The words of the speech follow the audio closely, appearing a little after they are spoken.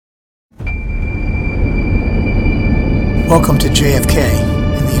Welcome to JFK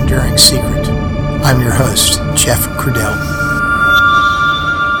and the Enduring Secret. I'm your host, Jeff Crudell.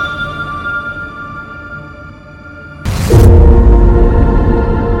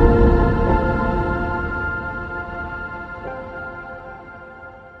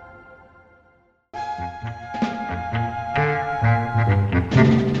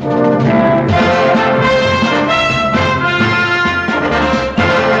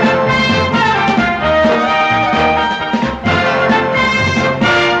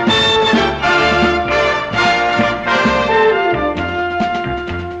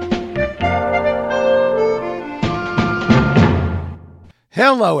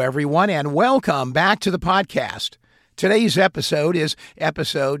 Hello, everyone, and welcome back to the podcast. Today's episode is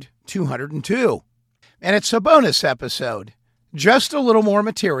episode 202, and it's a bonus episode, just a little more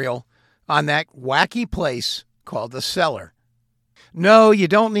material on that wacky place called the Cellar. No, you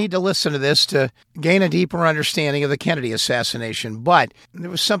don't need to listen to this to gain a deeper understanding of the Kennedy assassination, but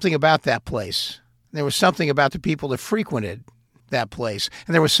there was something about that place. There was something about the people that frequented that place,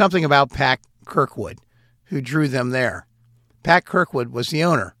 and there was something about Pat Kirkwood who drew them there. Pat Kirkwood was the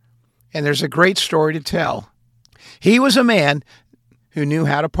owner, and there's a great story to tell. He was a man who knew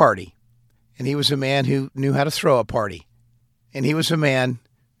how to party, and he was a man who knew how to throw a party, and he was a man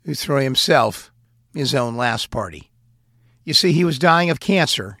who threw himself his own last party. You see, he was dying of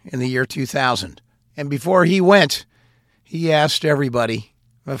cancer in the year 2000, and before he went, he asked everybody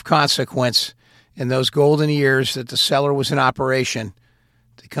of consequence in those golden years that the Cellar was in operation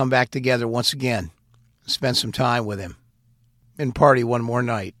to come back together once again and spend some time with him and party one more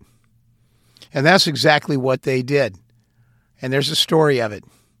night. And that's exactly what they did. And there's a story of it.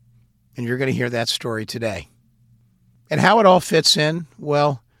 And you're going to hear that story today. And how it all fits in,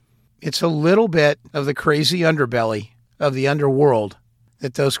 well, it's a little bit of the crazy underbelly of the underworld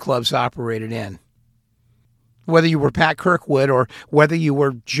that those clubs operated in. Whether you were Pat Kirkwood or whether you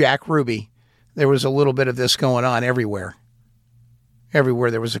were Jack Ruby, there was a little bit of this going on everywhere.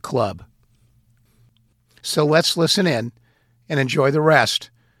 Everywhere there was a club. So let's listen in and enjoy the rest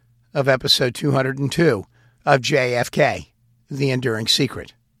of episode 202 of JFK, The Enduring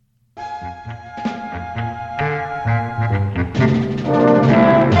Secret.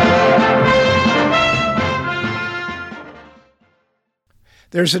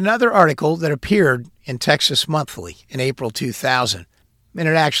 There's another article that appeared in Texas Monthly in April 2000, and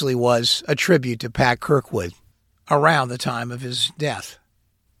it actually was a tribute to Pat Kirkwood around the time of his death.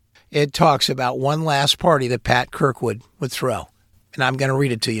 It talks about one last party that Pat Kirkwood would throw, and I'm going to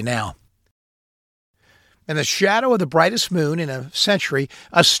read it to you now. In the shadow of the brightest moon in a century,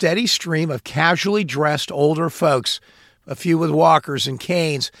 a steady stream of casually dressed older folks, a few with walkers and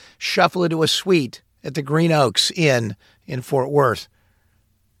canes, shuffle into a suite at the Green Oaks Inn in Fort Worth.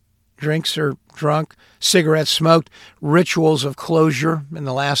 Drinks are drunk, cigarettes smoked, rituals of closure in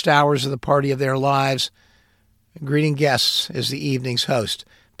the last hours of the party of their lives. Greeting guests as the evening's host,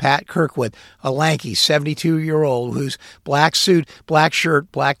 Pat Kirkwood, a lanky 72-year-old whose black suit, black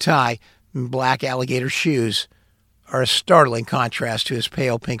shirt, black tie, and black alligator shoes are a startling contrast to his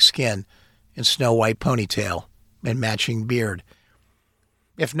pale pink skin and snow-white ponytail and matching beard.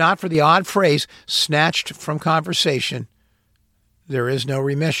 If not for the odd phrase snatched from conversation, "There is no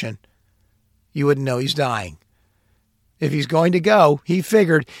remission," you wouldn't know he's dying. If he's going to go, he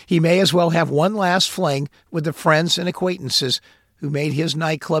figured he may as well have one last fling with the friends and acquaintances who made his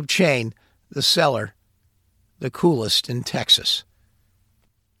nightclub chain, the Cellar, the coolest in Texas.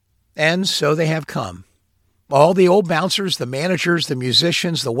 And so they have come. All the old bouncers, the managers, the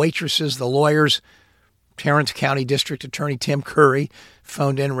musicians, the waitresses, the lawyers. Tarrant County District Attorney Tim Curry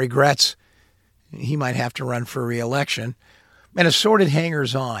phoned in regrets. He might have to run for re-election. And assorted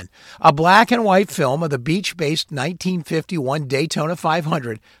hangers-on. A black and white film of the beach-based 1951 Daytona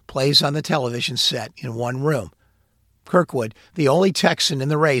 500 plays on the television set in one room. Kirkwood, the only Texan in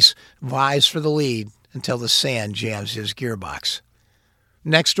the race, vies for the lead until the sand jams his gearbox.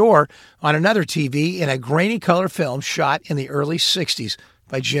 Next door, on another TV, in a grainy color film shot in the early 60s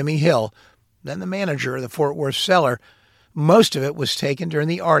by Jimmy Hill, then the manager of the Fort Worth Cellar, most of it was taken during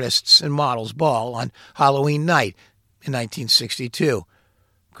the Artists and Models Ball on Halloween night in 1962.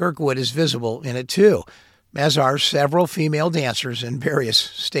 Kirkwood is visible in it too, as are several female dancers in various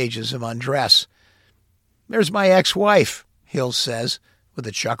stages of undress. "There's my ex-wife," Hill says, with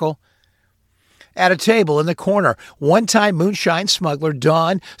a chuckle. At a table in the corner, one-time moonshine smuggler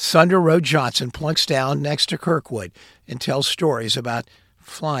Don Thunder Road Johnson plunks down next to Kirkwood and tells stories about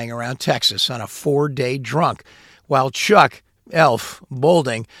flying around Texas on a 4-day drunk, while Chuck Elf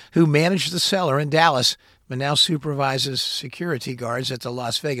Bolding, who managed the Cellar in Dallas but now supervises security guards at the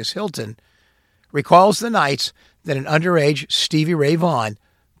Las Vegas Hilton, recalls the nights that an underage Stevie Ray Vaughan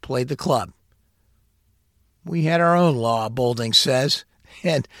played the club. We had our own law, Boulding says,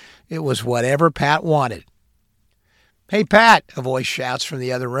 and it was whatever Pat wanted. "Hey, Pat," a voice shouts from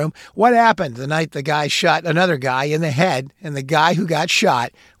the other room, "what happened the night the guy shot another guy in the head and the guy who got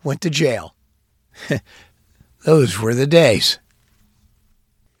shot went to jail?" Those were the days.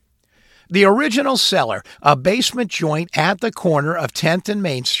 The original Cellar, a basement joint at the corner of 10th and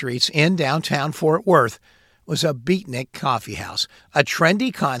Main Streets in downtown Fort Worth, was a beatnik coffee house, a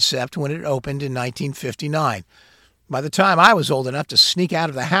trendy concept when it opened in 1959. By the time I was old enough to sneak out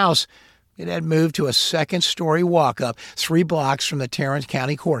of the house, it had moved to a second-story walk-up 3 blocks from the Tarrant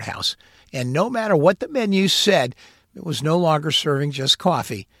County Courthouse. And no matter what the menu said, it was no longer serving just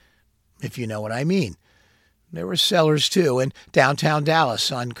coffee, if you know what I mean. There were cellars, too, in downtown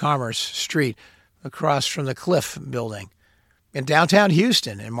Dallas on Commerce Street, across from the Cliff Building, in downtown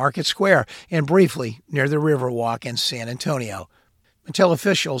Houston in Market Square, and briefly near the Riverwalk in San Antonio, until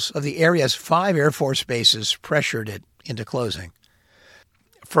officials of the area's 5 Air Force bases pressured it into closing.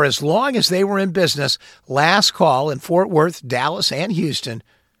 For as long as they were in business, last call in Fort Worth, Dallas, and Houston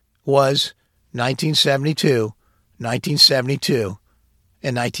was 1972, 1972,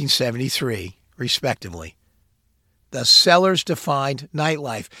 and 1973, respectively. The Cellars defined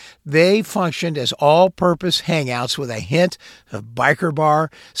nightlife. They functioned as all-purpose hangouts with a hint of biker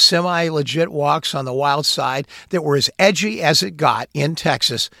bar, semi-legit walks on the wild side that were as edgy as it got in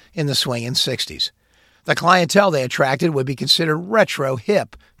Texas in the swinging 60s. The clientele they attracted would be considered retro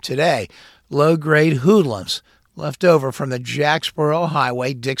hip today, low-grade hoodlums left over from the Jacksboro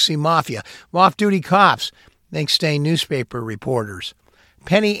Highway Dixie Mafia, off-duty cops, ink-stained newspaper reporters,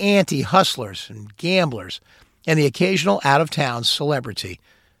 penny ante hustlers and gamblers, and the occasional out-of-town celebrity,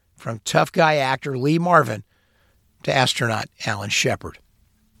 from tough guy actor Lee Marvin to astronaut Alan Shepard.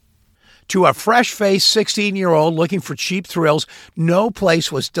 To a fresh-faced 16-year-old looking for cheap thrills, no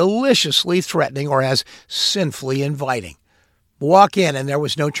place was deliciously threatening or as sinfully inviting. Walk in and there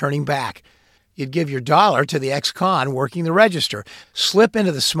was no turning back. You'd give your dollar to the ex-con working the register, slip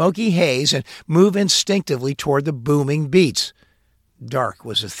into the smoky haze, and move instinctively toward the booming beats. Dark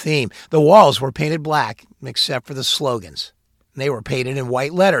was a theme. The walls were painted black, except for the slogans. They were painted in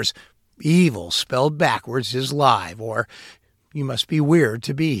white letters. Evil spelled backwards is live, or you must be weird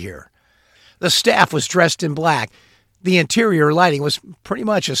to be here. The staff was dressed in black. The interior lighting was pretty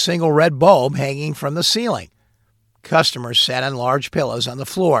much a single red bulb hanging from the ceiling. Customers sat on large pillows on the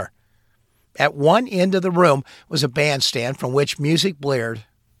floor. At one end of the room was a bandstand from which music blared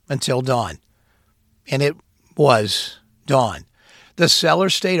until dawn. And it was dawn. The Cellar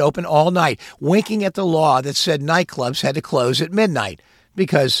stayed open all night, winking at the law that said nightclubs had to close at midnight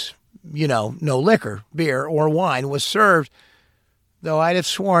because, no liquor, beer, or wine was served, though I'd have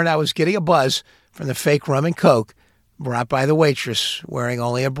sworn I was getting a buzz from the fake rum and coke brought by the waitress wearing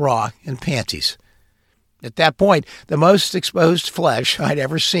only a bra and panties. At that point, the most exposed flesh I'd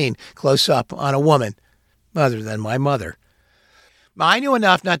ever seen close up on a woman, other than my mother. I knew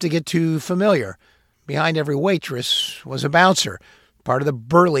enough not to get too familiar. Behind every waitress was a bouncer, part of the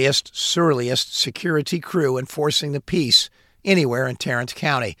burliest, surliest security crew enforcing the peace anywhere in Tarrant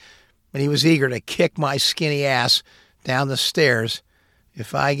County, and he was eager to kick my skinny ass down the stairs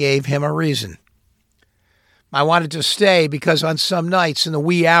if I gave him a reason. I wanted to stay because on some nights in the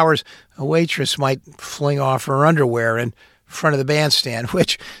wee hours, a waitress might fling off her underwear in front of the bandstand,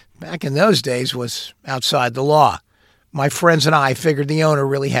 which back in those days was outside the law. My friends and I figured the owner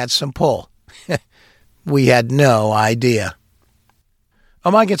really had some pull. We had no idea.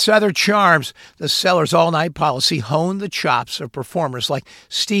 Among its other charms, the Cellar's all-night policy honed the chops of performers like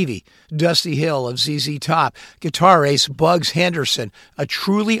Stevie, Dusty Hill of ZZ Top, guitar ace Bugs Henderson, a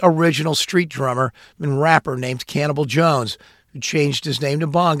truly original street drummer and rapper named Cannibal Jones, who changed his name to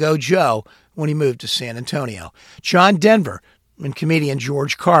Bongo Joe when he moved to San Antonio, John Denver, and comedian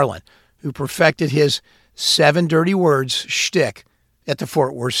George Carlin, who perfected his 7 dirty words shtick at the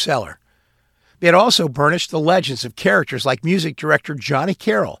Fort Worth Cellar. It also burnished the legends of characters like music director Johnny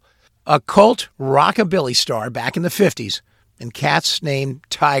Carroll, a cult rockabilly star back in the 50s, and cats named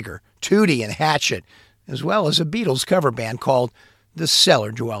Tiger, Tootie, and Hatchet, as well as a Beatles cover band called the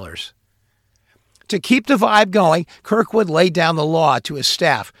Cellar Dwellers. To keep the vibe going, Kirkwood laid down the law to his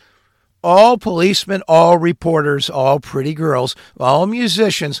staff. All policemen, all reporters, all pretty girls, all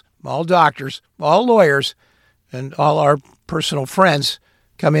musicians, all doctors, all lawyers, and all our personal friends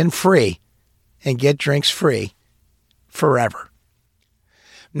come in free and get drinks free forever.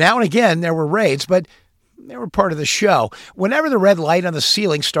 Now and again, there were raids, but they were part of the show. Whenever the red light on the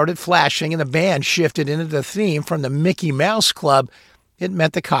ceiling started flashing and the band shifted into the theme from the Mickey Mouse Club, it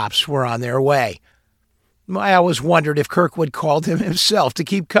meant the cops were on their way. I always wondered if Kirkwood called him himself to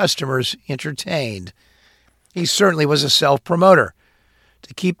keep customers entertained. He certainly was a self-promoter.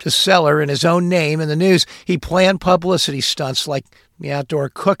 To keep the cellar in his own name in the news, he planned publicity stunts like the outdoor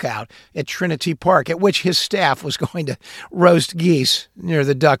cookout at Trinity Park, at which his staff was going to roast geese near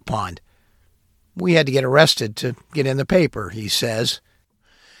the duck pond. We had to get arrested to get in the paper, he says.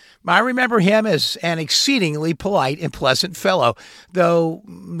 I remember him as an exceedingly polite and pleasant fellow, though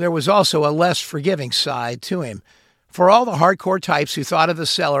there was also a less forgiving side to him. For all the hardcore types who thought of the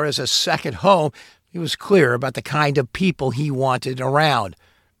cellar as a second home, he was clear about the kind of people he wanted around.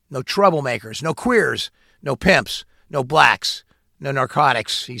 No troublemakers, no queers, no pimps, no blacks, no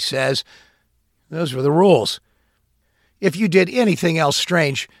narcotics, he says. Those were the rules. If you did anything else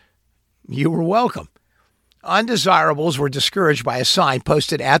strange, you were welcome. Undesirables were discouraged by a sign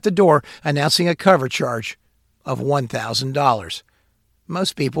posted at the door announcing a cover charge of $1,000.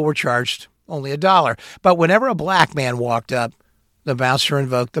 Most people were charged only $1, but whenever a black man walked up, the bouncer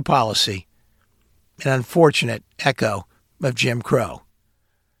invoked the policy. An unfortunate echo of Jim Crow.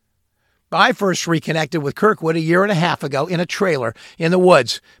 I first reconnected with Kirkwood a year and a half ago in a trailer in the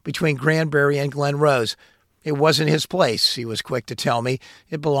woods between Granbury and Glen Rose. It wasn't his place, he was quick to tell me.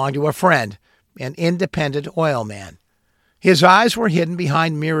 It belonged to a friend, an independent oil man. His eyes were hidden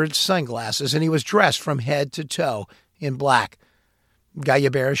behind mirrored sunglasses, and he was dressed from head to toe in black.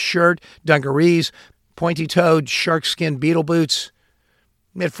 Guyabera shirt, dungarees, pointy-toed sharkskin beetle boots.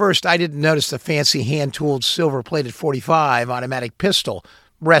 At first, I didn't notice the fancy hand-tooled silver-plated .45 automatic pistol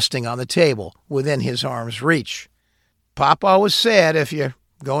resting on the table within his arm's reach. Pop always said if you're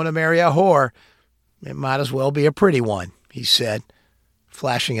going to marry a whore, it might as well be a pretty one, he said,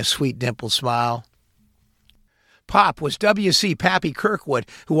 flashing a sweet dimpled smile. Pop was W.C. Pappy Kirkwood,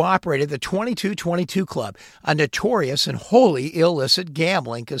 who operated the 2222 Club, a notorious and wholly illicit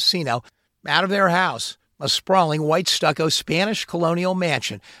gambling casino, out of their house, a sprawling white stucco Spanish colonial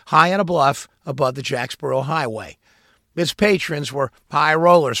mansion high on a bluff above the Jacksboro Highway. Its patrons were high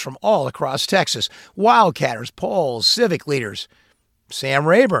rollers from all across Texas, wildcatters, Poles, civic leaders. Sam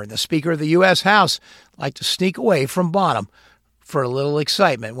Rayburn, the Speaker of the U.S. House, liked to sneak away from Bonham for a little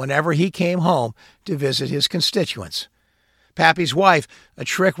excitement whenever he came home to visit his constituents. Pappy's wife, a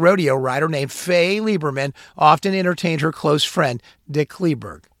trick rodeo rider named Fay Lieberman, often entertained her close friend, Dick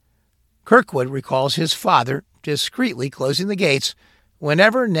Kleberg. Kirkwood recalls his father discreetly closing the gates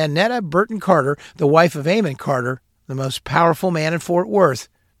whenever Nanetta Burton Carter, the wife of Amon Carter, the most powerful man in Fort Worth,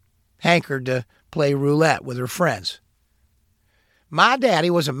 hankered to play roulette with her friends. My daddy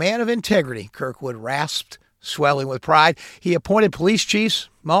was a man of integrity, Kirkwood rasped, swelling with pride. He appointed police chiefs,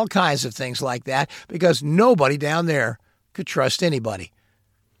 all kinds of things like that, because nobody down there could trust anybody.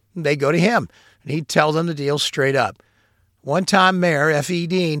 They'd go to him, and he'd tell them the deal straight up. One time, Mayor F.E.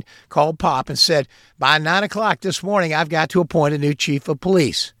 Dean called Pop and said, "By 9 o'clock this morning, I've got to appoint a new chief of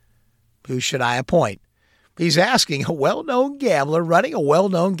police." Who should I appoint? He's asking a well-known gambler running a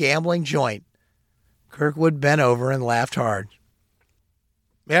well-known gambling joint. Kirkwood bent over and laughed hard.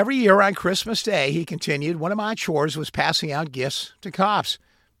 Every year on Christmas Day, he continued, one of my chores was passing out gifts to cops.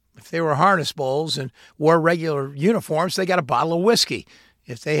 If they were harness bulls and wore regular uniforms, they got a bottle of whiskey.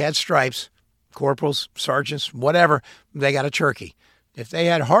 If they had stripes, corporals, sergeants, whatever, they got a turkey. If they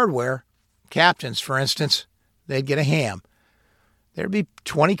had hardware, captains, for instance, they'd get a ham. There'd be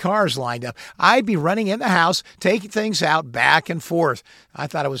 20 cars lined up. I'd be running in the house, taking things out back and forth. I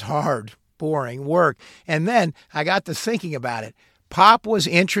thought it was hard, boring work. And then I got to thinking about it. Pop was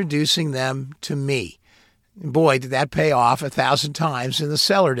introducing them to me. Boy, did that pay off 1,000 times in the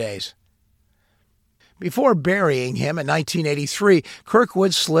cellar days. Before burying him in 1983,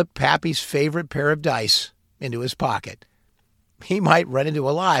 Kirkwood slipped Pappy's favorite pair of dice into his pocket. He might run into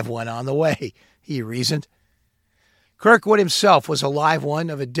a live one on the way, he reasoned. Kirkwood himself was a live one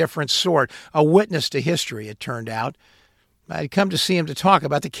of a different sort, a witness to history, it turned out. I'd come to see him to talk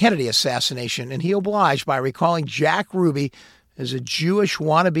about the Kennedy assassination, and he obliged by recalling Jack Ruby as a Jewish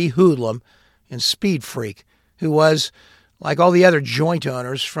wannabe hoodlum and speed freak who was, like all the other joint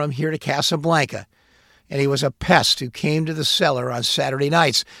owners, from here to Casablanca. And he was a pest who came to the cellar on Saturday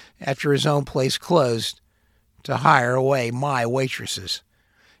nights after his own place closed to hire away my waitresses.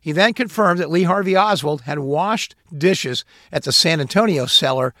 He then confirmed that Lee Harvey Oswald had washed dishes at the San Antonio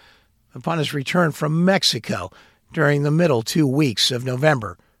cellar upon his return from Mexico during the middle 2 weeks of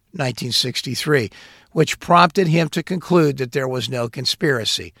November 1963, which prompted him to conclude that there was no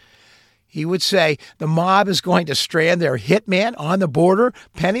conspiracy. He would say, the mob is going to strand their hitman on the border,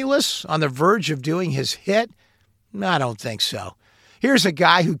 penniless, on the verge of doing his hit? I don't think so. Here's a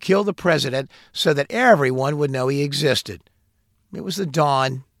guy who killed the president so that everyone would know he existed. It was the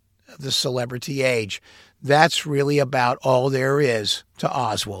dawn of the celebrity age. That's really about all there is to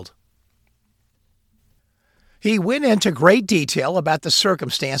Oswald. He went into great detail about the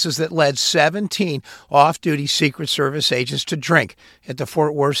circumstances that led 17 off-duty Secret Service agents to drink at the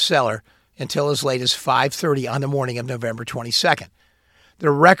Fort Worth cellar until as late as 5:30 on the morning of November 22nd.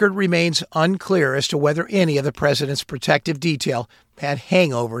 The record remains unclear as to whether any of the president's protective detail had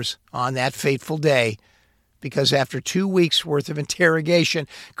hangovers on that fateful day, because after 2 weeks' worth of interrogation,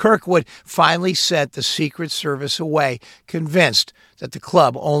 Kirkwood finally sent the Secret Service away, convinced that the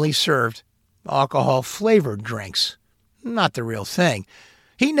club only served alcohol-flavored drinks. Not the real thing.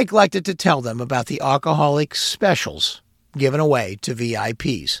 He neglected to tell them about the alcoholic specials given away to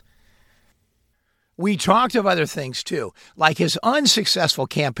VIPs. We talked of other things, too, like his unsuccessful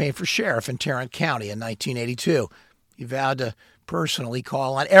campaign for sheriff in Tarrant County in 1982. He vowed to personally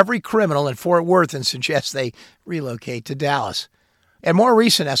call on every criminal in Fort Worth and suggest they relocate to Dallas. And more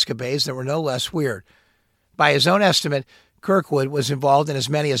recent escapades that were no less weird. By his own estimate, Kirkwood was involved in as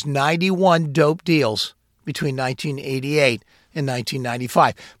many as 91 dope deals between 1988 and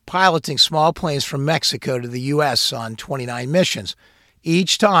 1995, piloting small planes from Mexico to the U.S. on 29 missions,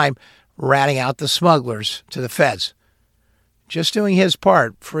 each time ratting out the smugglers to the feds. Just doing his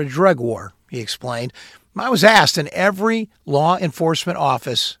part for a drug war, he explained. I was asked in every law enforcement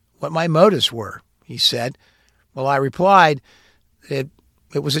office what my motives were, he said. Well, I replied that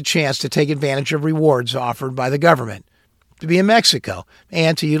it was a chance to take advantage of rewards offered by the government, to be in Mexico,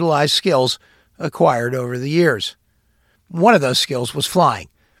 and to utilize skills acquired over the years. One of those skills was flying.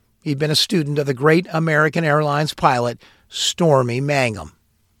 He'd been a student of the great American Airlines pilot, Stormy Mangum.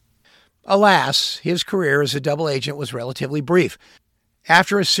 Alas, his career as a double agent was relatively brief.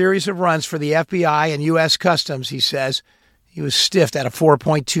 After a series of runs for the FBI and U.S. Customs, he says, he was stiffed out of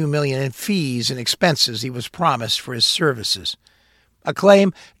 $4.2 million in fees and expenses he was promised for his services. A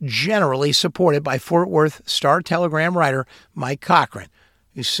claim generally supported by Fort Worth Star-Telegram writer Mike Cochran,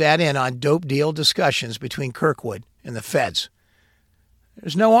 who sat in on dope deal discussions between Kirkwood and the feds.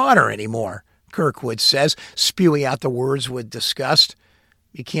 There's no honor anymore, Kirkwood says, spewing out the words with disgust.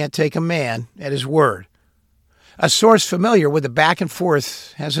 You can't take a man at his word. A source familiar with the back and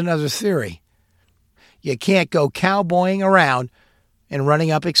forth has another theory. You can't go cowboying around and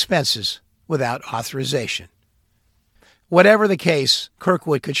running up expenses without authorization. Whatever the case,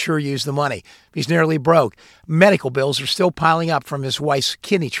 Kirkwood could sure use the money. He's nearly broke. Medical bills are still piling up from his wife's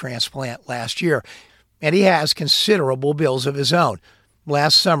kidney transplant last year, and he has considerable bills of his own.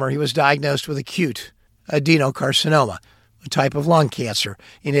 Last summer, he was diagnosed with acute adenocarcinoma, a type of lung cancer,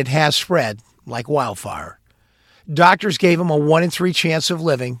 and it has spread like wildfire. Doctors gave him a 1 in 3 chance of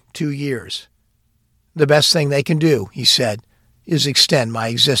living 2 years. The best thing they can do, he said, is extend my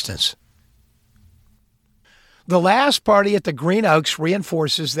existence. The last party at the Green Oaks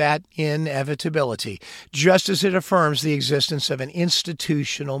reinforces that inevitability, just as it affirms the existence of an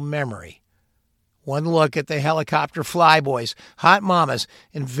institutional memory. One look at the helicopter flyboys, hot mamas,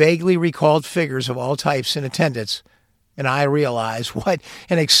 and vaguely recalled figures of all types in attendance, and I realize what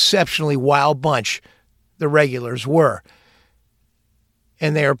an exceptionally wild bunch the regulars were.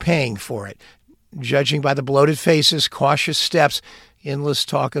 And they are paying for it, judging by the bloated faces, cautious steps, endless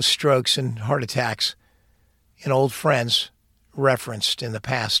talk of strokes and heart attacks, and old friends referenced in the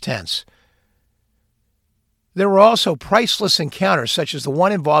past tense. There were also priceless encounters, such as the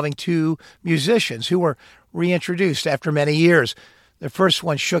one involving 2 musicians who were reintroduced after many years. The first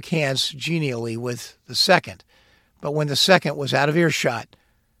one shook hands genially with the second, but when the second was out of earshot,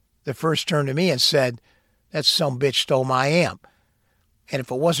 the first turned to me and said, "That sumbitch stole my amp. And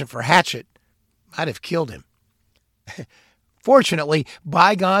if it wasn't for Hatchet, I'd have killed him." Fortunately,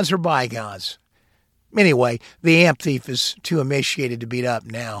 bygones are bygones. Anyway, the amp thief is too emaciated to beat up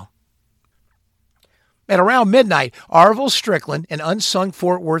now. At around midnight, Arvil Strickland, an unsung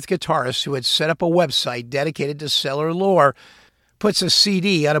Fort Worth guitarist who had set up a website dedicated to cellar lore, puts a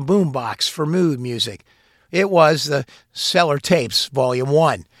CD on a boombox for mood music. It was the Cellar Tapes, Volume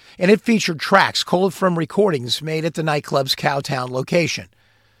 1, and it featured tracks culled from recordings made at the nightclub's Cowtown location.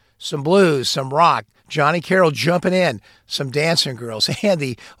 Some blues, some rock, Johnny Carroll jumping in, some dancing girls, and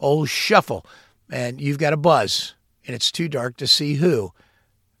the old shuffle. And you've got a buzz, and it's too dark to see who.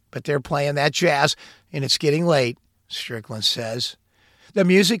 But they're playing that jazz, and it's getting late, Strickland says. The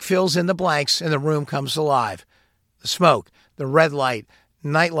music fills in the blanks, and the room comes alive. The smoke, the red light,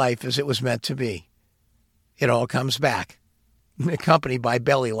 nightlife as it was meant to be. It all comes back, accompanied by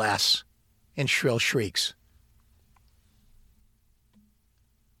belly laughs and shrill shrieks.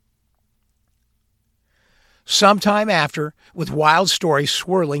 Sometime after, with wild stories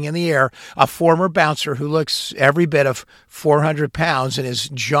swirling in the air, a former bouncer who looks every bit of 400 pounds in his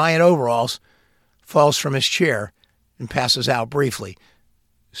giant overalls falls from his chair and passes out briefly,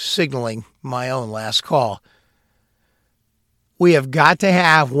 signaling my own last call. "We have got to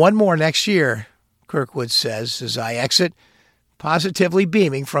have one more next year," Kirkwood says as I exit, positively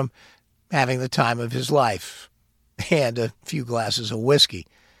beaming from having the time of his life and a few glasses of whiskey.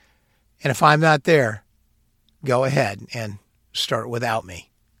 And if I'm not there, go ahead and start without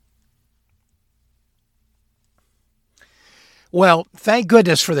me. Well, thank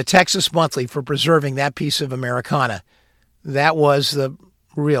goodness for the Texas Monthly for preserving that piece of Americana. That was the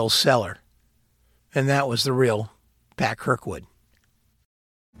real Cellar. And that was the real Pat Kirkwood.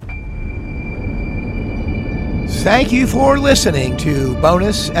 Thank you for listening to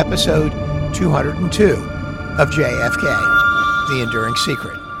bonus episode 202 of JFK, The Enduring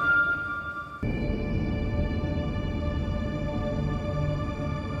Secret.